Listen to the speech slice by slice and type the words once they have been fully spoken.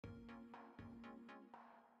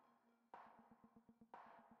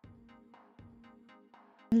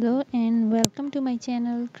Hello and welcome to my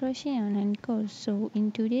channel Crochet Online Course. So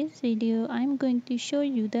in today's video I'm going to show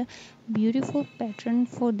you the beautiful pattern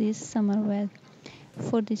for this summer wear.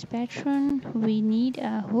 For this pattern we need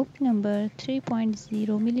a hook number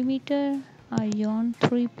 3.0 millimeter, a yarn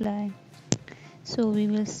 3 ply. So we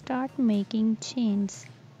will start making chains.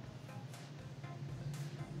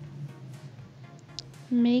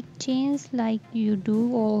 Make chains like you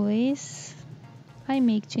do always. I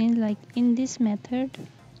make chains like in this method.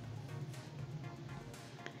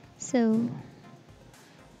 So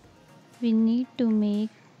we need to make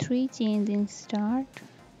 3 chains in start.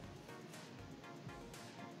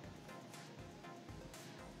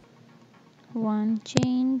 One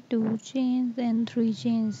chain, two chains and three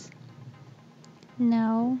chains.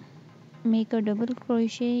 Now make a double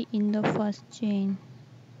crochet in the first chain.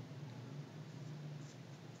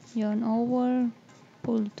 Yarn over,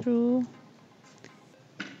 pull through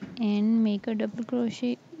and make a double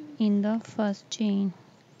crochet in the first chain.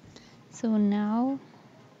 So now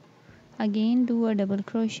again do a double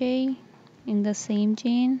crochet in the same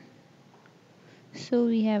chain. So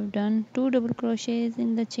we have done 2 double crochets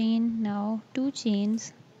in the chain. Now 2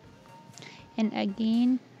 chains and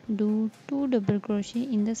again do 2 double crochet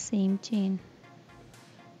in the same chain.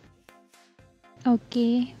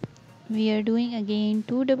 Okay, we are doing again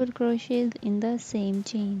 2 double crochets in the same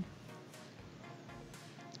chain.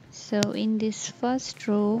 So in this first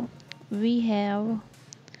row we have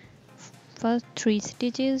first 3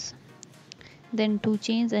 stitches, then 2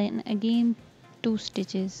 chains and again 2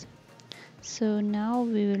 stitches. So now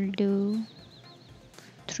we will do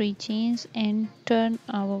 3 chains and turn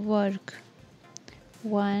our work.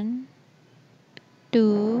 1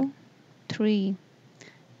 2 3.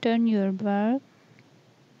 Turn your work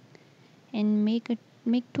and make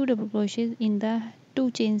 2 double crochets in the 2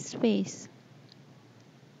 chain space.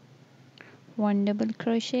 1 double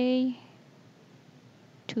crochet,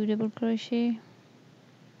 2 double crochet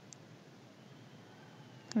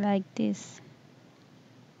like this.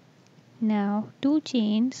 Now 2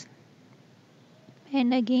 chains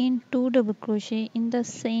and again 2 double crochet in the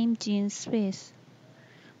same chain space.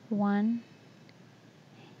 1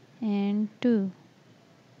 and 2.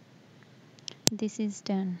 This is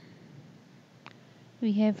done.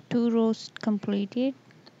 We have 2 rows completed.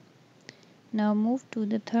 Now move to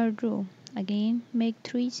the third row. Again make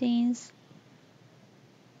 3 chains,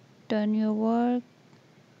 turn your work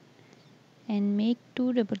and make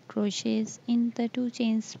 2 double crochets in the 2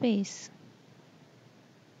 chain space.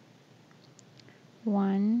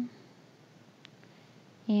 1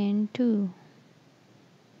 and 2.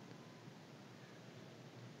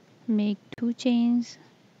 Make 2 chains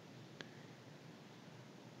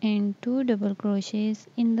and 2 double crochets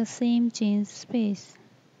in the same chain space.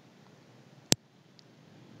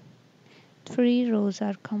 3 rows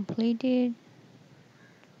are completed.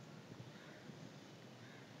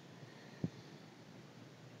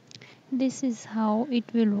 This is how it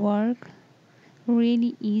will work.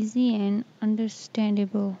 Really easy and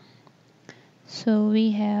understandable. So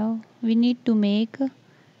we need to make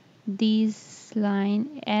these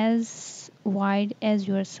line as wide as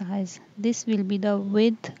your size. This will be the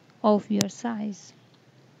width of your size.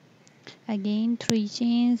 Again 3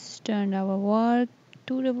 chains, turn our work,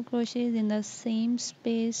 2 double crochets in the same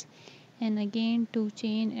space and again 2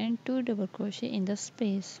 chain and 2 double crochet in the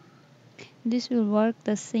space. This will work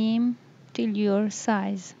the same till your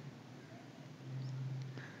size.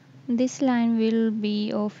 This line will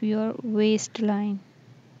be of your waistline.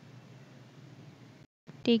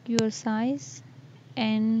 Take your size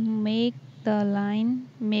and make the line,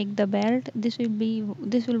 make the belt. This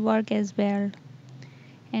will work as belt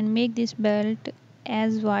and make this belt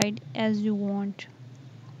as wide as you want.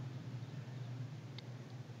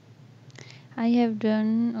 I have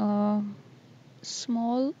done a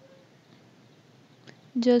small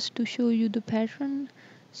just to show you the pattern.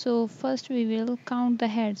 So first we will count the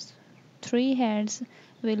heads. 3 heads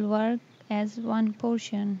will work as one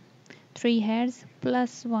portion. 3 heads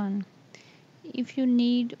plus 1. If you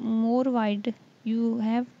need more wide, you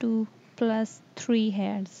have to plus 3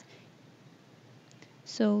 heads.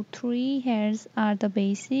 So 3 heads are the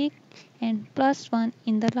basic and plus 1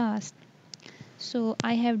 in the last. So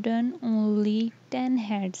I have done only 10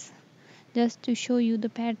 heads just to show you the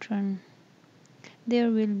pattern. There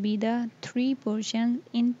will be the 3 portions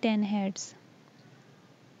in 10 heads.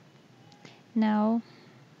 Now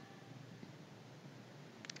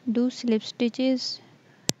do slip stitches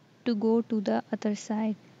to go to the other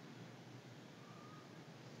side.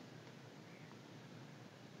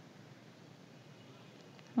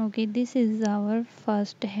 Okay, this is our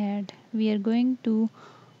first head. We are going to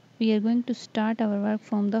we are going to start our work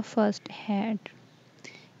from the first head.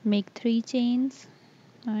 Make 3 chains,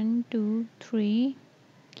 1 2 3.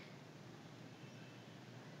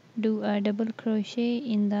 Do a double crochet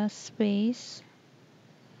in the space.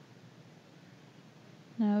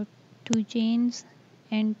 Now 2 chains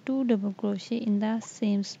and 2 double crochet in the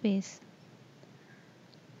same space.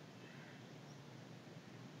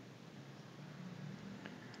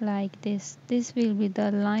 Like this. This will be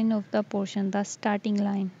the line of the portion, the starting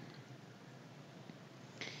line.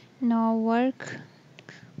 Now work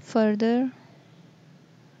further.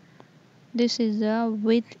 This is the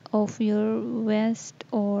width of your vest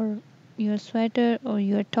or your sweater or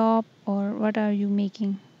your top or what are you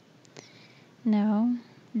making. Now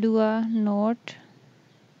do a knot,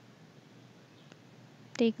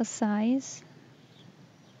 take a size.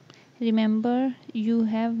 Remember, you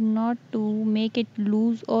have not to make it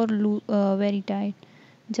loose or very tight.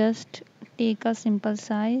 Just take a simple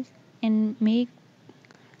size and make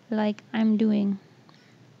like I'm doing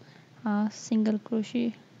a single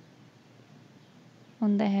crochet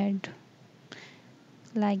on the head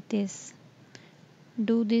like this.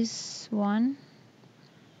 Do this one,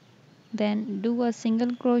 then do a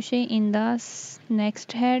single crochet in the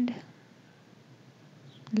next head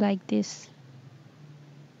like this.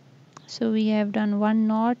 So we have done one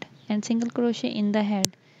knot and single crochet in the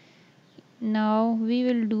head. Now we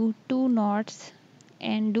will do 2 knots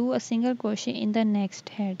and do a single crochet in the next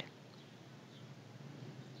head.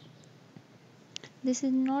 This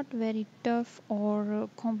is not very tough or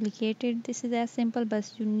complicated. This is as simple,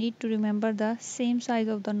 but you need to remember the same size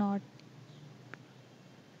of the knot.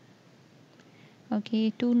 Okay,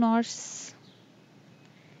 2 knots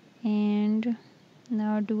and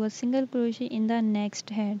now do a single crochet in the next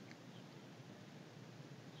head.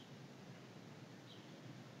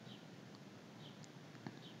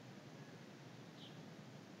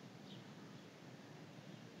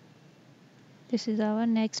 This is our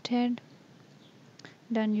next head.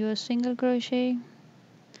 Done your single crochet.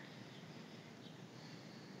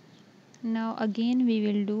 Now again we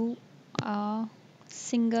will do a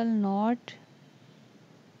single knot.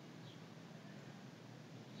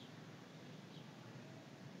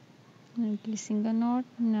 Okay, single knot.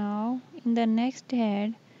 Now in the next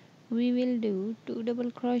head we will do 2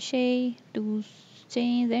 double crochet, 2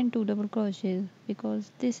 chains and 2 double crochets because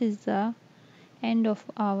this is the end of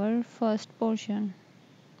our first portion.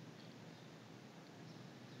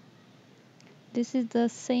 This is the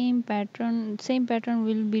same pattern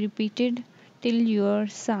will be repeated till your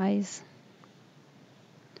size.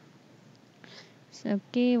 So,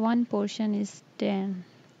 okay, one portion is done.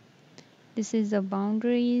 This is the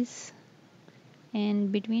boundaries,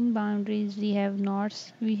 and between boundaries we have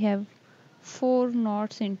knots. We have 4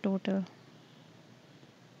 knots in total.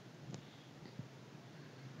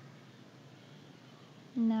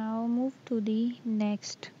 Now move to the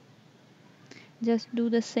next. Just do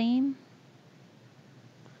the same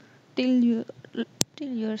till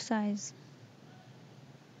your size.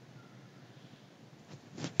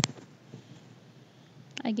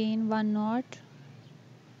 Again one knot,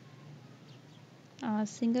 a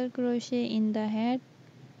single crochet in the head,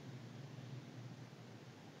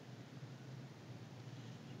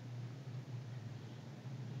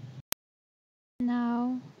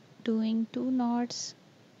 now doing 2 knots,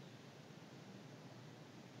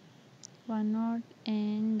 one knot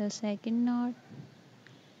and the second knot,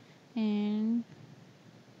 and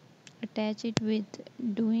attach it with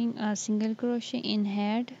doing a single crochet in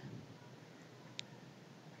head.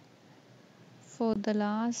 For the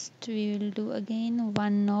last we will do again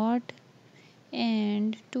one knot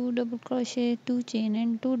and 2 double crochet, 2 chain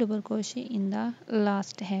and 2 double crochet in the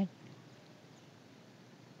last head.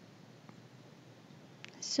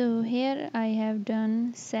 So here I have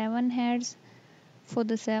done 7 heads. For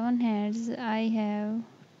the 7 heads I have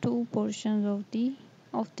 2 portions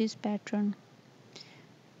of this pattern.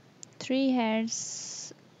 3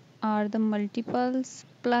 heads are the multiples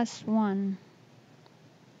plus 1.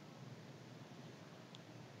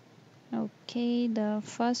 Okay, the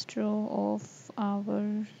first row of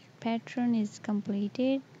our pattern is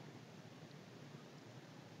completed.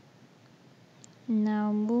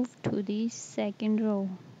 Now move to the second row.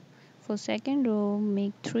 For second row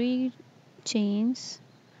make 3 chains,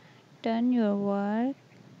 turn your work,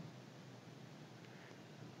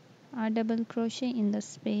 a double crochet in the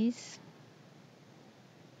space.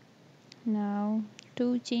 Now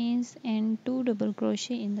 2 chains and 2 double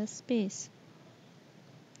crochet in the space.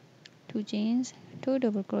 2 chains, 2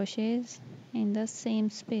 double crochets in the same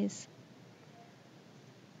space.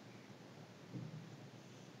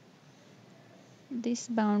 This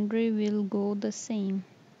boundary will go the same.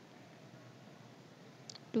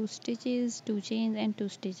 2 stitches, 2 chains and 2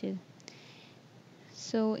 stitches.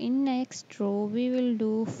 So in next row we will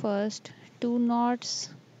do first 2 knots,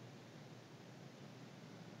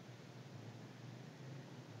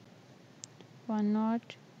 1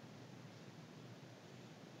 knot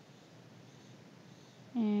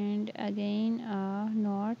and again a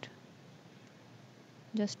knot.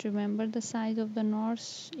 Just remember the size of the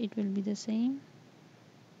knots, it will be the same.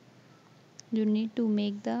 You need to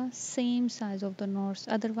make the same size of the knots,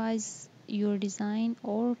 otherwise your design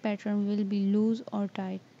or pattern will be loose or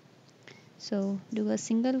tight. So do a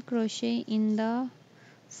single crochet in the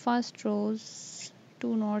first rows,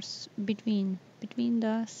 2 knots between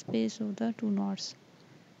the space of the 2 knots,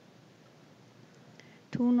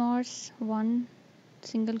 2 knots, one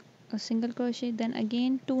single a single crochet, then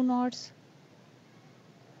again 2 knots,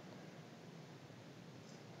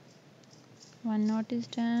 1 knot is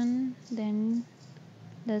done, then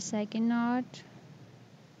the second knot,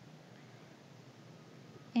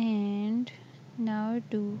 and now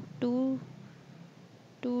do two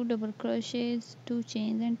double crochets, 2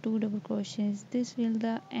 chains and 2 double crochets. This will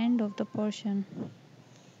the end of the portion.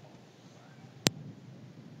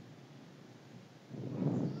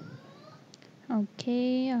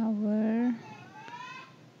 Okay, our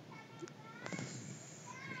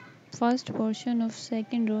first portion of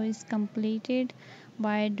second row is completed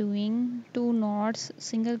by doing 2 knots,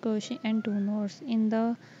 single crochet and 2 knots. In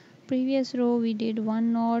the previous row we did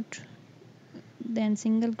 1 knot, then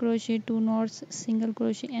single crochet, 2 knots, single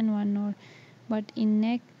crochet and 1 knot. But in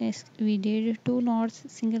next we did 2 knots,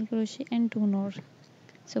 single crochet and 2 knots.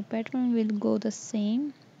 So pattern will go the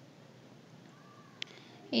same.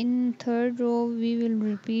 In third row we will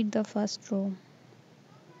repeat the first row.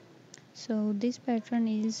 So this pattern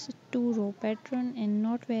is 2 row pattern and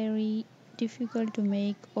not very difficult to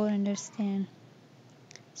make or understand.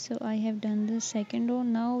 So I have done the second row.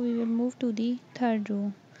 Now we will move to the third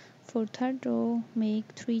row. For third row make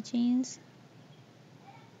 3 chains,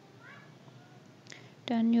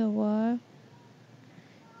 turn your work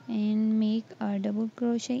and make a double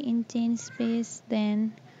crochet in chain space,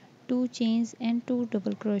 then 2 chains and 2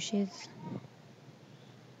 double crochets,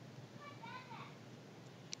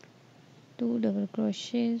 2 double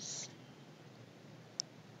crochets.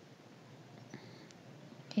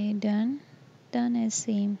 Okay, done as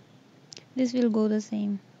same. This will go the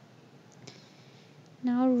same.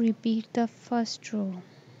 Now repeat the first row.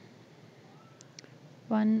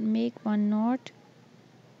 Make 1 knot,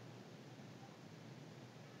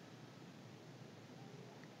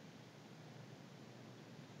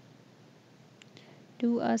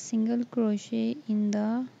 do a single crochet in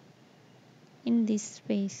this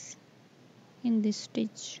space, in this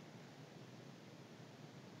stitch,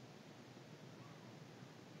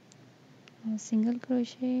 a single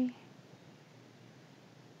crochet.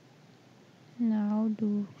 Now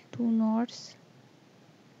do 2 knots,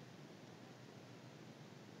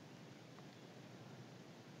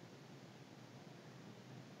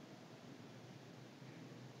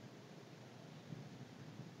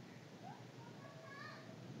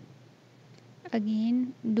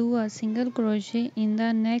 again do a single crochet in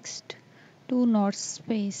the next 2 knots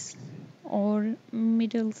space or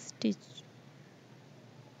middle stitch,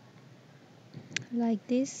 like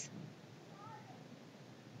this.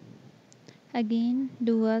 Again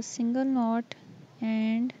do a single knot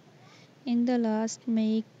and in the last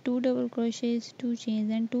make 2 double crochets, 2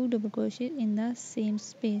 chains and 2 double crochets in the same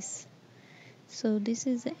space. So this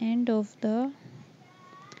is the end of the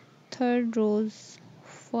third row's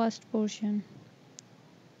first portion.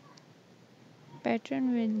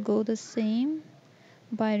 Pattern will go the same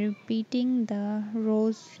by repeating the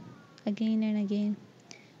rows again and again.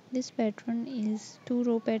 This pattern is 2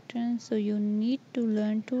 row pattern, so you need to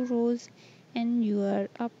learn 2 rows and you are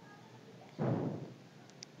up.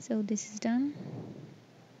 So this is done.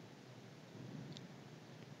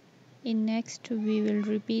 In next we will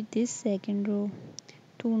repeat this second row,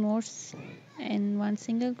 2 knots and 1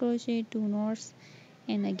 single crochet, 2 knots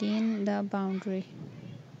and again the boundary.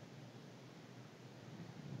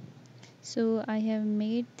 So I have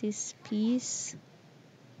made this piece.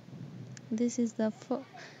 This is the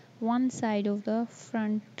one side of the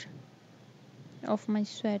front of my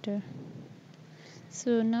sweater.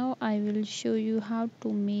 So now I will show you how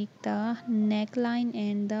to make the neckline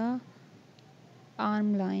and the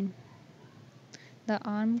arm line, the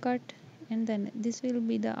arm cut, and then this will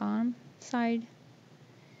be the arm side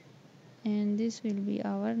and this will be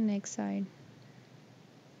our neck side.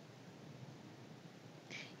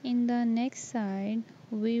 In the next side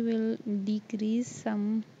we will decrease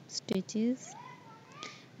some stitches,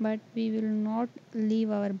 but we will not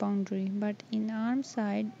leave our boundary. But in arm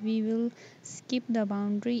side we will skip the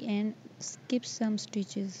boundary and skip some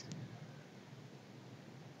stitches.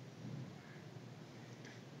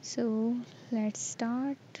 So let's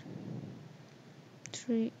start.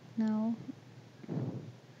 Three. Now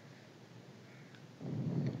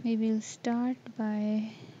we will start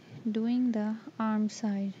by doing the arm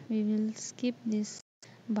side. We will skip this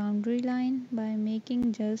boundary line by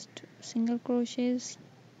making just single crochets.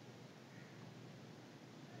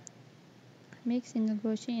 Make single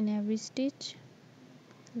crochet in every stitch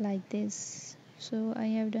like this. So I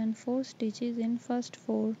have done 4 stitches in first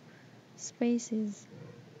 4 spaces.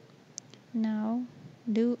 Now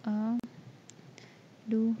do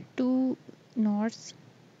 2 knots,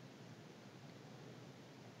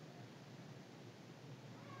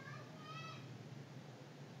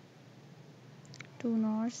 2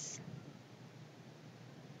 knots,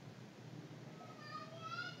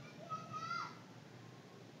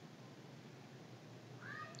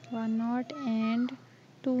 1 knot and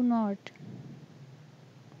 2 knot,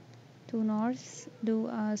 2 knots. Do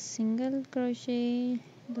a single crochet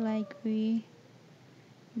like we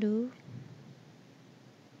do.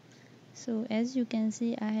 So as you can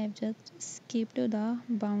see, I have just skipped the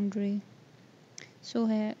boundary, so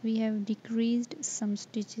we have decreased some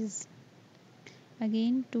stitches.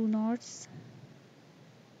 Again 2 knots,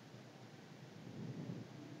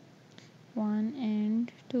 1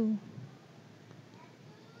 and 2.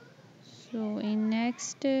 So in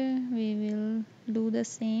next we will do the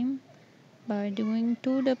same by doing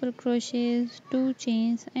 2 double crochets, 2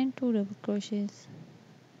 chains and 2 double crochets.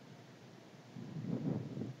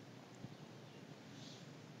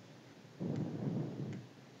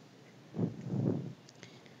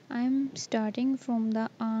 I am starting from the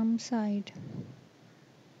arm side.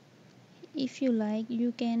 If you like,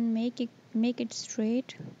 you can make it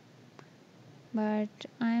straight, but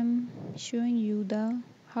I am showing you the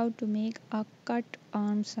how to make a cut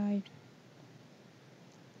arm side.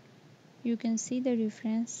 You can see the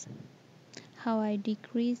difference how I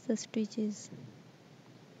decrease the stitches.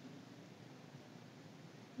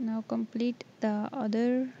 Now complete the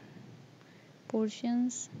other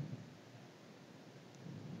portions.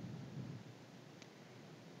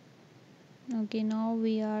 Okay, now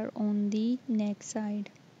we are on the neck side.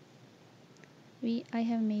 I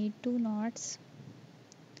have made 2 knots.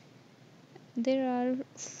 There are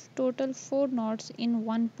total 4 knots in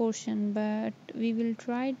one portion, but we will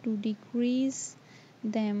try to decrease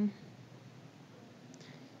them.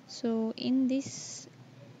 So in this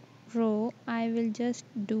row I will just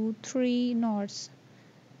do 3 knots.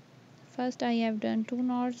 First I have done 2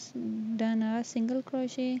 knots, done a single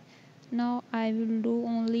crochet. Now I will do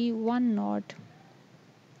only 1 knot.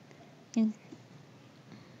 In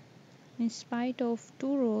spite of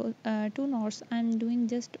 2 knots, I am doing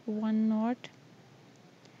just 1 knot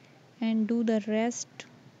and do the rest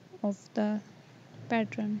of the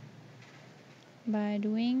pattern by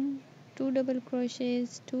doing 2 double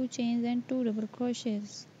crochets, 2 chains and 2 double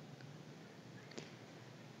crochets.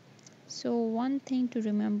 So one thing to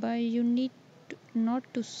remember, you need not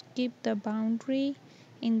to skip the boundary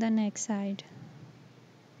in the next side.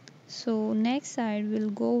 So next side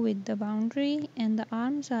will go with the boundary, and the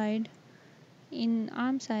arm side, in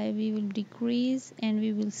arm side we will decrease and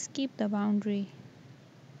we will skip the boundary.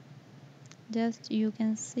 Just you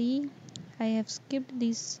can see I have skipped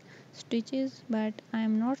these stitches, but I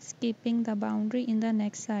am not skipping the boundary in the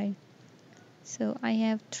next side. So I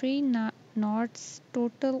have 3 knots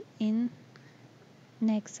total in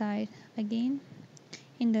next side. Again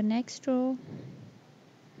in the next row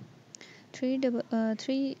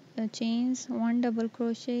 3 chains, 1 double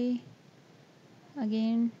crochet,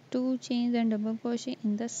 again 2 chains and double crochet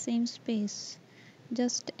in the same space,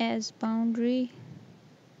 just as boundary.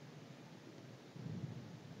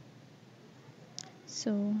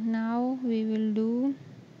 So now we will do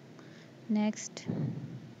next.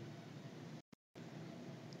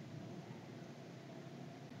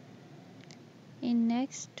 In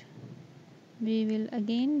next we will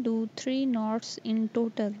again do 3 knots in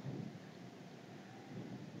total.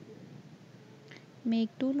 Make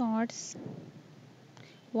 2 knots,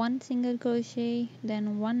 1 single crochet,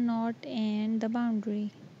 then 1 knot and the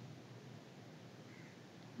boundary.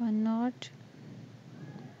 1 knot,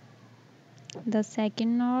 the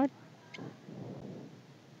second knot,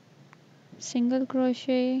 single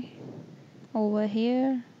crochet over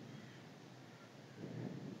here,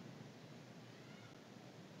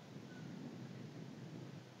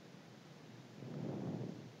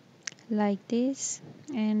 like this,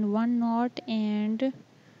 and 1 knot and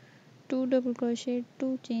 2 double crochet,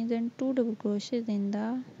 2 chains and 2 double crochets in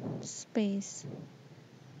the space,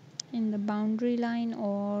 in the boundary line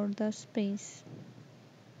or the space.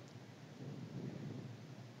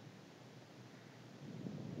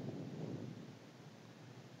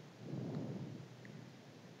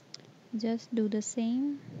 Just do the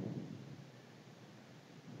same.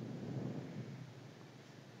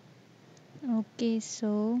 Okay,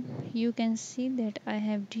 so you can see that I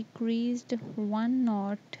have decreased one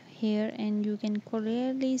knot here, and you can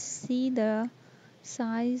clearly see the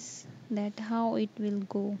size, that how it will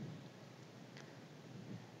go.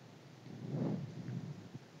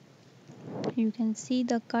 You can see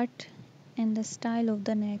the cut and the style of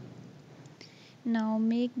the neck. Now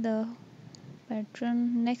make the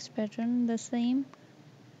next pattern the same.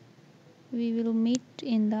 We will meet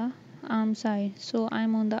in the arm side. So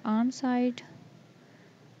I'm on the arm side.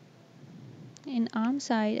 In arm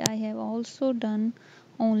side I have also done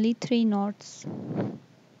only 3 knots.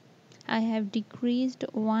 I have decreased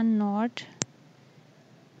one knot,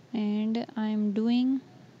 and I'm doing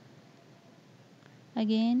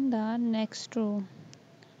again the next row.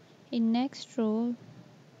 In next row,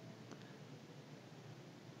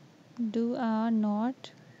 do a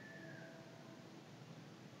knot,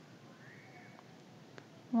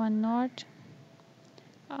 one knot,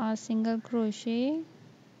 a single crochet,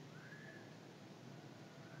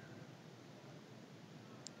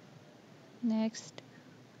 next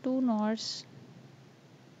 2 knots,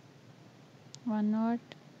 one knot,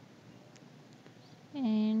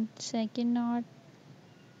 and second knot,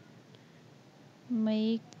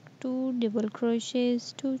 make 2 double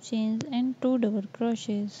crochets, 2 chains and 2 double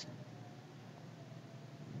crochets,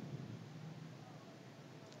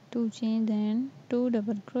 2 chains and 2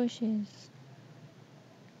 double crochets.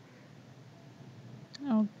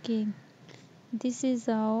 Okay, this is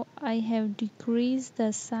how I have decreased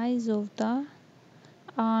the size of the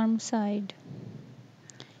arm side.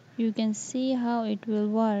 You can see how it will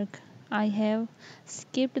work. I have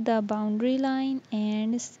skipped the boundary line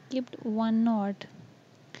and skipped one knot,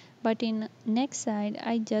 but in next side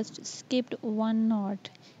I just skipped one knot,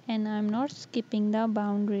 and I'm not skipping the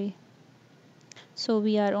boundary. So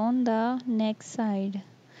we are on the next side.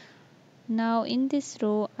 Now in this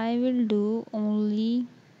row I will do only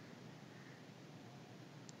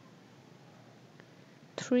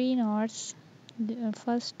 3 knots.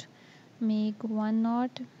 First make one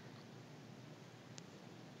knot,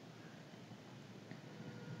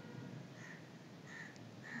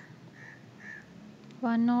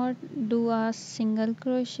 do a single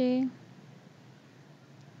crochet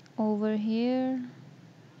over here,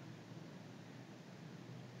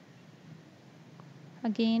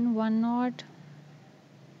 again one knot,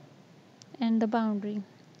 and the boundary.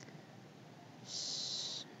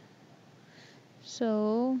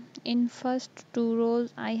 So in first 2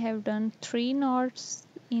 rows I have done 3 knots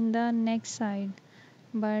in the next side,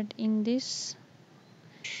 but in this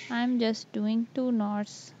I'm just doing 2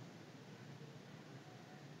 knots.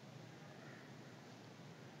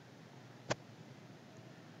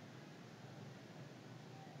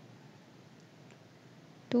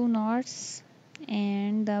 Two knots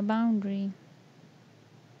and the boundary.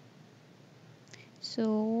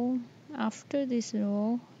 So after this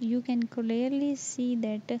row you can clearly see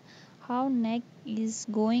that how neck is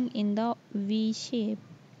going in the V shape.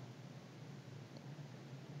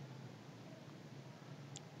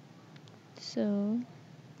 So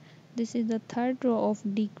this is the third row of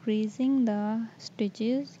decreasing the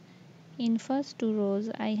stitches. In first 2 rows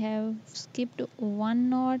I have skipped one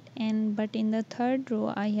knot, and but in the third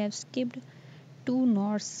row I have skipped 2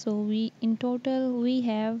 knots. So we in total we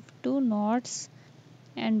have 2 knots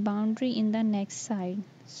and boundary in the next side.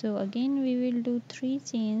 So again we will do 3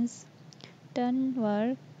 chains, turn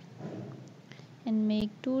work, and make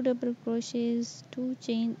 2 double crochets, 2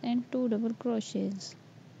 chains and 2 double crochets.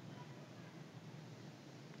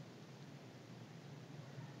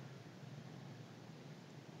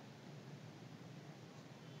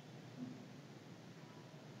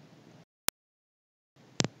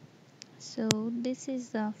 So this is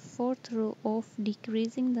the fourth row of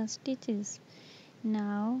decreasing the stitches.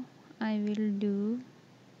 Now I will do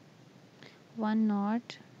one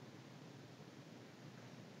knot,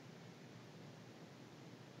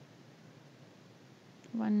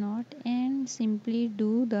 and simply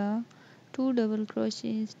do the 2 double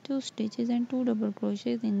crochets, 2 stitches and 2 double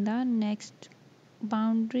crochets in the next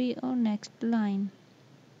boundary or next line.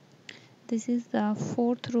 This is the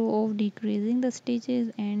fourth row of decreasing the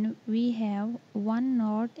stitches, and we have one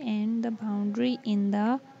knot and the boundary in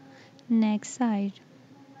the next side.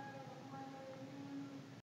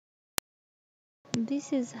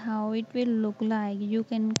 This is how it will look like. You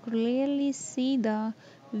can clearly see the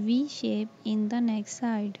V shape in the next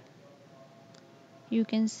side. You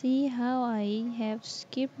can see how I have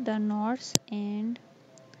skipped the knots and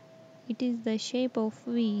it is the shape of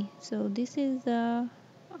V. So this is the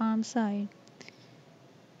arm side.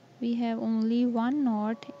 We have only one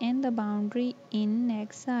knot and the boundary in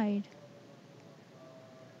next side.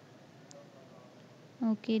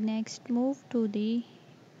 Okay, next move to the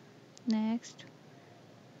next.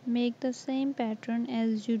 Make the same pattern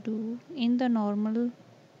as you do in the normal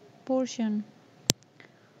portion.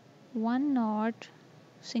 One knot,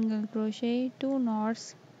 single crochet, two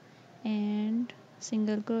knots and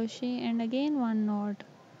single crochet and again one knot,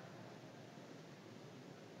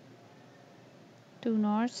 two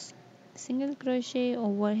knots, single crochet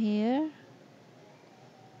over here,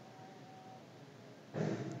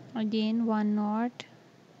 again one knot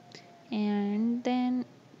and then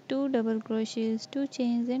two double crochets, two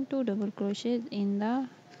chains and two double crochets in the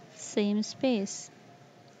same space.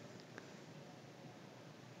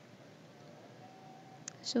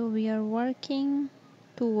 So we are working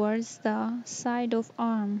towards the side of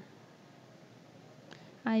arm.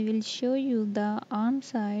 I will show you the arm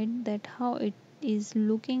side, that how it is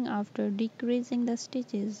looking after decreasing the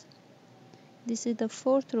stitches. This is the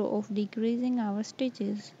fourth row of decreasing our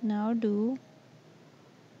stitches. Now do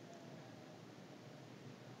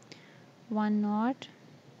one knot,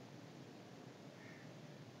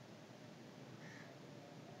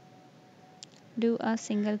 do a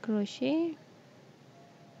single crochet,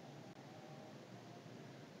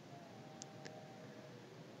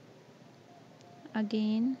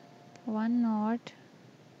 again one knot,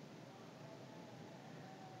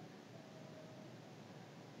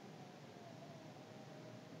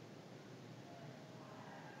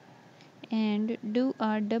 and do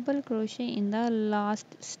a double crochet in the last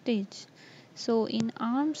stitch. So in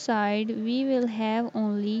arm side we will have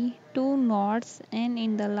only two knots and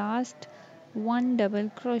in the last one double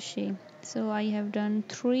crochet. So I have done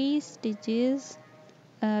three stitches,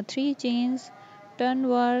 three chains, turn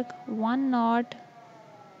work, one knot,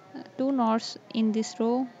 two knots in this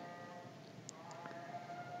row,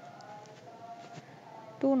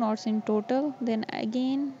 two knots in total, then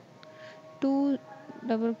again two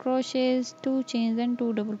double crochets, two chains and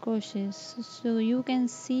two double crochets. So you can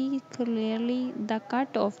see clearly the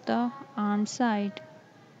cut of the arm side.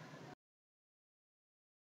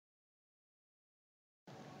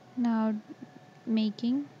 Now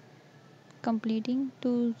making, completing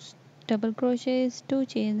two double crochets, two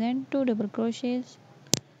chains and two double crochets.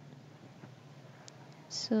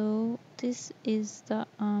 So this is the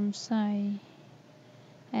arm side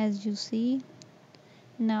as you see.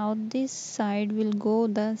 Now this side will go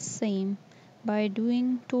the same by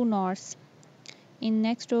doing two knots. In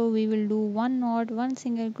next row we will do one knot, one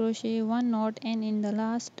single crochet, one knot and in the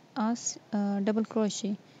last double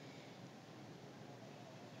crochet.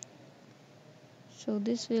 So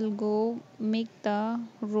this will go make the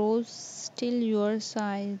rows still your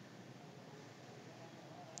size.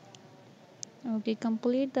 Okay,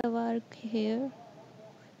 complete the work here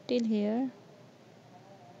till here.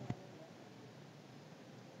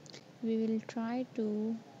 We will try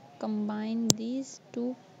to combine these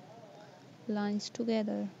two lines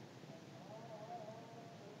together.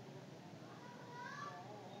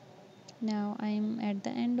 Now I am at the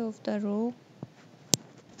end of the row.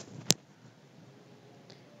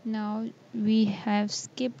 Now we have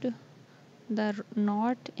skipped the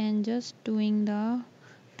knot and just doing the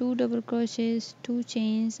two double crochets, two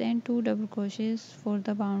chains and two double crochets for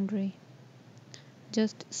the boundary.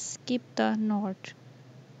 Just skip the knot.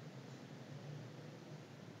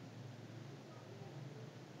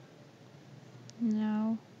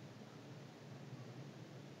 Now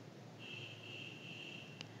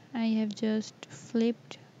I have just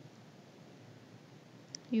flipped.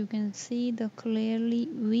 You can see the clearly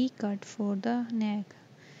V cut for the neck.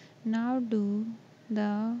 Now do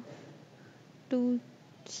the two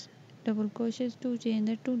double crochets, two chains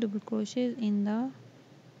and two double crochets in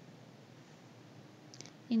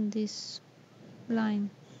this line.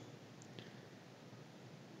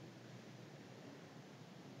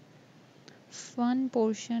 One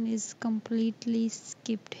portion is completely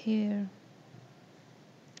skipped here,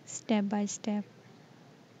 step by step.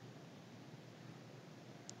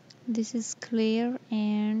 This is clear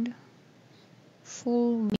and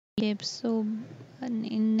full V shape. So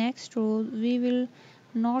in next row we will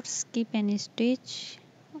not skip any stitch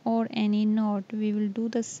or any knot. We will do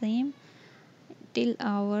the same till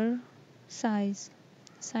our size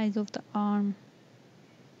of the arm.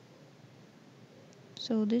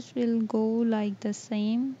 So this will go like the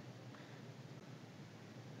same.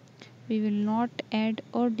 We will not add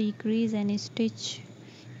or decrease any stitch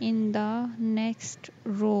in the next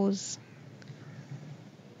rows.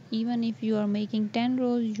 Even if you are making 10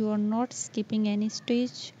 rows, you are not skipping any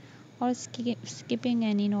stitch or skipping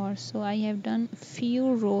any knots. So I have done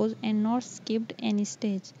few rows and not skipped any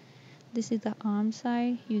stitch. This is the arm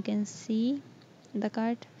side, you can see the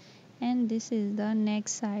cut, and this is the neck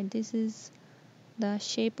side. This is the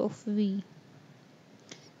shape of V.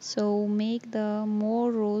 So make the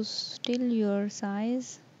more rows till your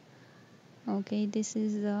size. Okay, this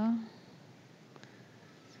is the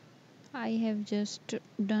I have just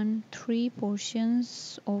done 3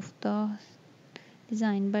 portions of the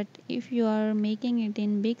design, but if you are making it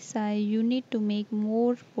in big size, you need to make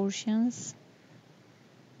more portions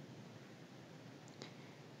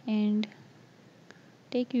and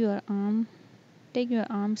take your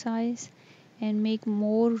arm size and make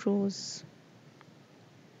more rows.